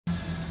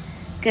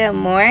Good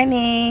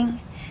morning.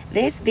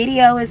 This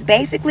video is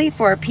basically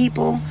for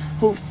people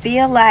who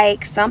feel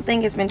like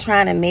something has been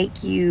trying to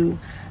make you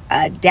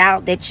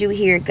doubt that you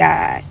hear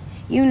God.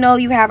 You know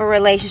you have a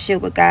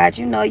relationship with God.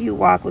 You know you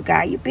walk with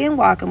God. You've been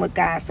walking with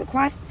God for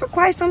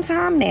quite some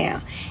time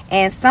now.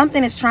 And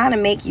something is trying to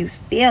make you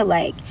feel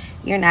like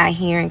you're not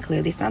hearing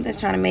clearly. Something's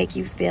trying to make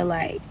you feel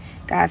like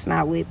God's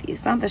not with you.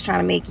 Something's trying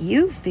to make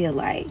you feel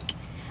like,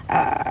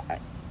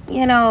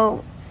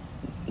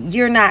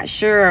 you're not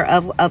sure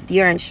of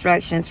your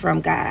instructions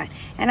from God.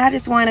 And I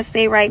just want to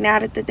say right now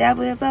that the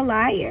devil is a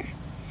liar.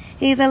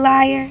 He's a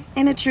liar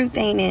and the truth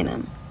ain't in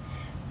him.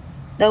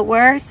 The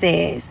word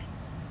says,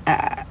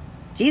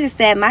 Jesus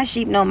said, my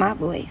sheep know my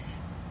voice.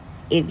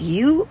 If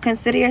you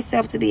consider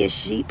yourself to be a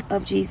sheep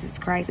of Jesus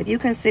Christ, if you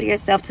consider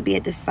yourself to be a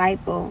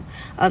disciple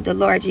of the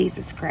Lord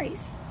Jesus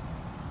Christ,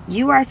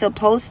 you are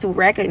supposed to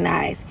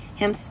recognize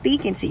him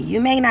speaking to you. You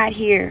may not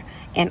hear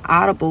an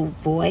audible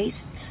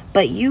voice,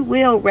 but you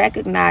will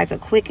recognize a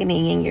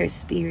quickening in your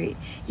spirit.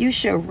 You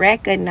should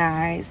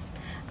recognize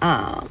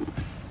a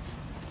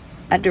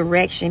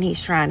direction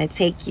he's trying to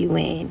take you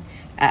in.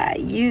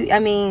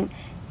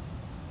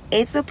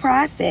 It's a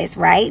process,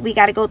 right? We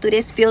got to go through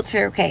this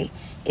filter. Okay,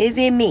 is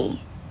it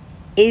me?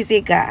 Is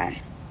it God?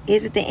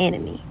 Is it the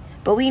enemy?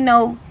 But we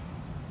know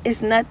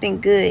it's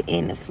nothing good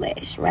in the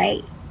flesh,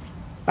 right?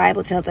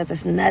 Bible tells us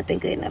it's nothing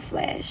good in the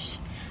flesh.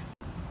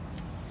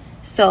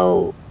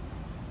 So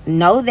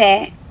know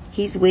that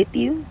he's with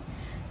you.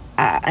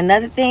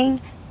 Another thing,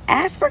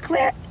 ask for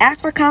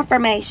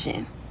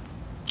confirmation.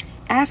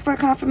 Ask for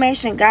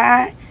confirmation.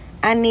 God,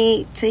 I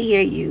need to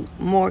hear you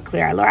more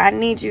clear. Lord, I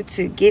need you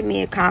to give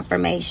me a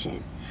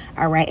confirmation.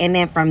 All right. And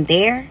then from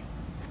there,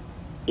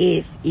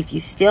 if you're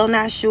still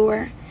not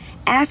sure,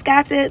 ask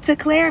God to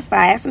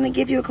clarify. Ask him to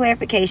give you a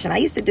clarification. I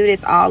used to do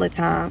this all the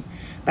time,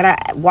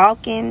 but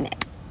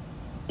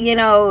you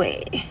know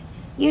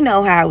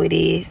how it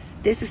is.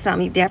 This is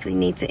something you definitely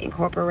need to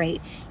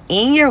incorporate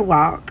in your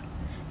walk.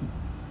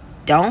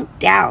 Don't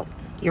doubt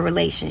your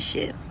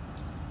relationship.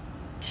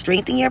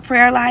 Strengthen your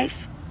prayer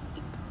life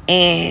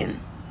and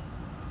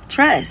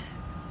trust.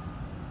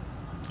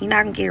 You're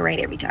not going to get it right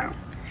every time.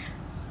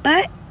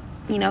 But,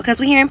 because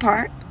we hear in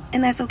part,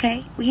 and that's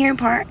okay. We hear in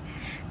part.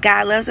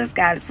 God loves us.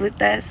 God is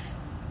with us.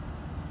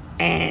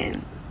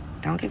 And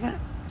don't give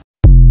up.